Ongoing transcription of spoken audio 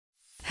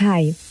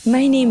Hi,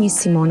 my name is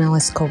Simona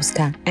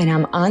Leskovská and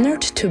I'm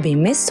honored to be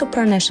Miss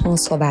Supranational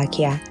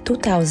Slovakia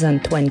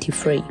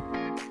 2023.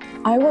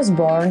 I was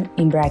born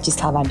in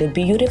Bratislava, the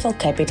beautiful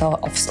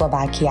capital of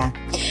Slovakia.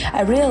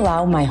 I really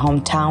love my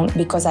hometown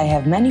because I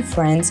have many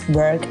friends,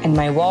 work and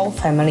my whole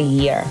family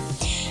here.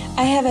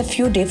 I have a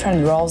few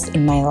different roles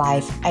in my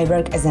life. I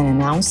work as an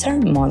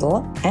announcer,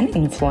 model and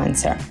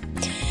influencer.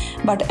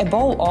 But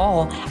above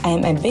all, I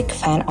am a big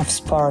fan of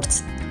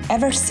sports.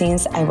 Ever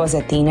since I was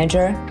a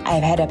teenager,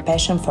 I've had a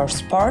passion for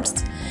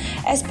sports,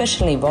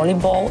 especially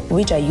volleyball,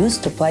 which I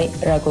used to play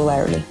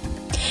regularly.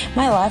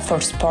 My love for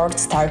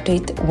sports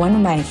started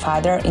when my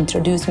father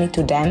introduced me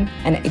to them,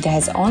 and it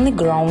has only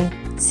grown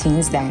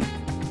since then.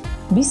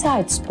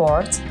 Besides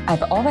sports,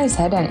 I've always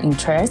had an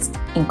interest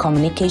in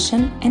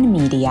communication and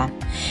media.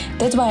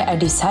 That's why I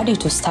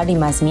decided to study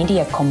mass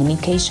media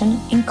communication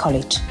in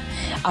college.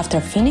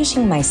 After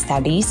finishing my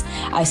studies,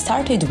 I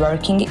started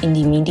working in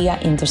the media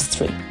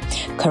industry.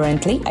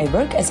 Currently, I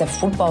work as a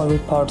football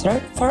reporter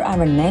for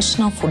our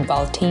national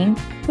football team,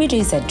 which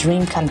is a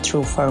dream come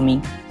true for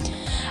me.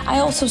 I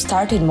also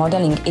started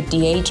modeling at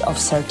the age of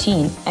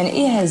 13, and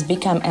it has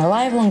become a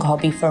lifelong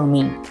hobby for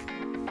me.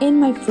 In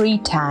my free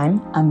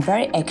time, I'm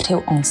very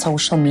active on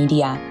social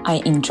media.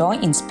 I enjoy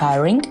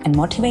inspiring and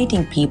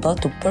motivating people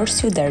to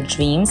pursue their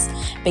dreams,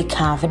 be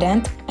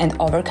confident, and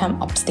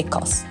overcome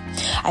obstacles.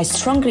 I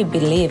strongly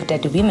believe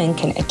that women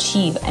can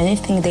achieve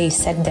anything they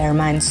set their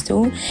minds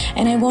to,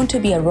 and I want to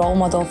be a role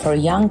model for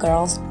young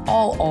girls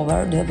all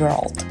over the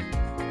world.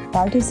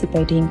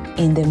 Participating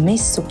in the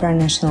Miss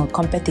Supranational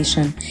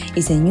competition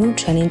is a new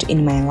challenge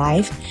in my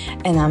life,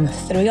 and I'm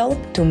thrilled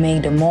to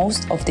make the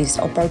most of this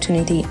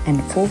opportunity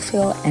and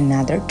fulfill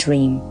another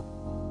dream.